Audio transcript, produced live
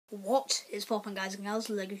What is poppin', guys and gals?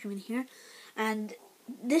 Lego Human here, and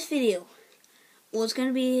this video was going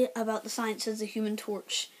to be about the science of the Human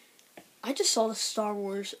Torch. I just saw the Star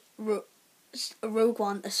Wars Rogue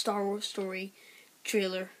One, a Star Wars story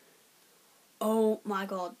trailer. Oh my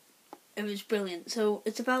god, it was brilliant. So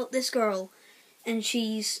it's about this girl, and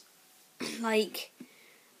she's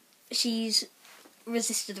she's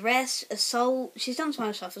resisted arrest, assault. She's done some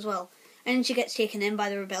other stuff as well, and she gets taken in by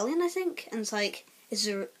the rebellion, I think. And it's like, this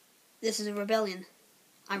is a rebellion.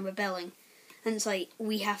 I'm rebelling. And it's like,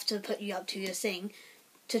 we have to put you up to this thing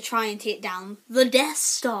to try and take down the Death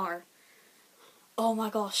Star. Oh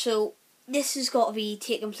my gosh, so this has got to be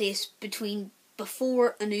taking place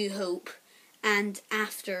before A New Hope and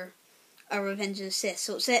after a Revenge of the Sith.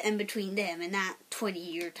 So it's set in between them in that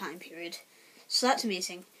 20-year time period. So that's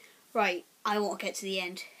amazing. Right, I want to get to the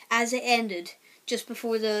end. As it ended, just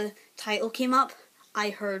before the title came up,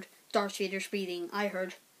 I heard Darth Vader's breathing. I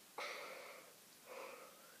heard...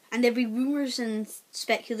 And there'd be rumours and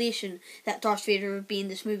speculation that Darth Vader would be in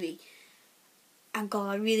this movie. And God,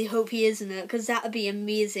 I really hope he is in it, because that would be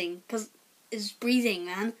amazing. Because it's breathing,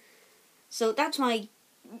 man. So that's my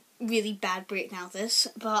really bad breakdown of this.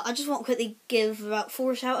 But I just want to quickly give about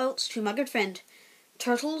 4 shoutouts to my good friend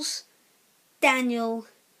Turtles, Daniel,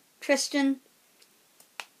 Tristan,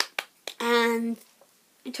 and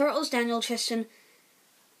Turtles, Daniel, Tristan.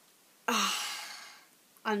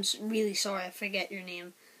 I'm really sorry I forget your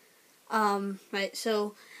name. Right,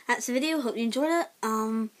 so that's the video. Hope you enjoyed it.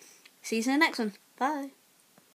 See you in the next one. Bye.